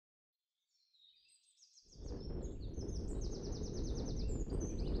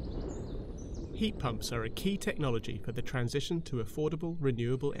Heat pumps are a key technology for the transition to affordable,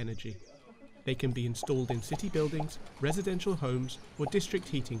 renewable energy. They can be installed in city buildings, residential homes, or district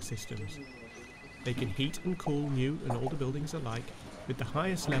heating systems. They can heat and cool new and older buildings alike with the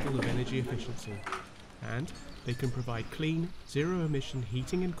highest level of energy efficiency. And they can provide clean, zero-emission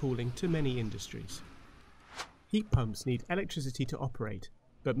heating and cooling to many industries. Heat pumps need electricity to operate,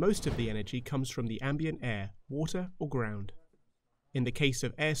 but most of the energy comes from the ambient air, water, or ground. In the case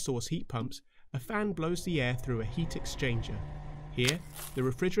of air source heat pumps, a fan blows the air through a heat exchanger. Here, the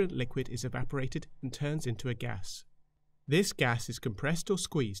refrigerant liquid is evaporated and turns into a gas. This gas is compressed or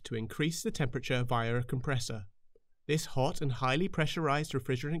squeezed to increase the temperature via a compressor. This hot and highly pressurized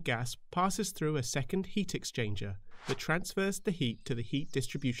refrigerant gas passes through a second heat exchanger that transfers the heat to the heat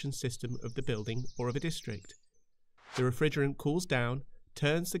distribution system of the building or of a district. The refrigerant cools down,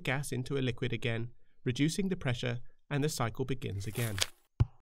 turns the gas into a liquid again, reducing the pressure, and the cycle begins again.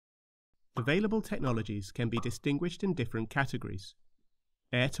 Available technologies can be distinguished in different categories.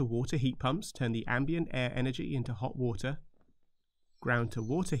 Air-to-water heat pumps turn the ambient air energy into hot water.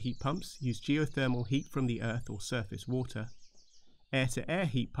 Ground-to-water heat pumps use geothermal heat from the earth or surface water. Air-to-air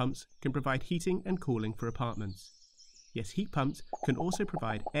heat pumps can provide heating and cooling for apartments. Yes, heat pumps can also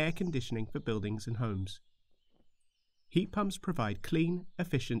provide air conditioning for buildings and homes. Heat pumps provide clean,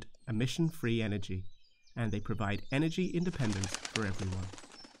 efficient, emission-free energy, and they provide energy independence for everyone.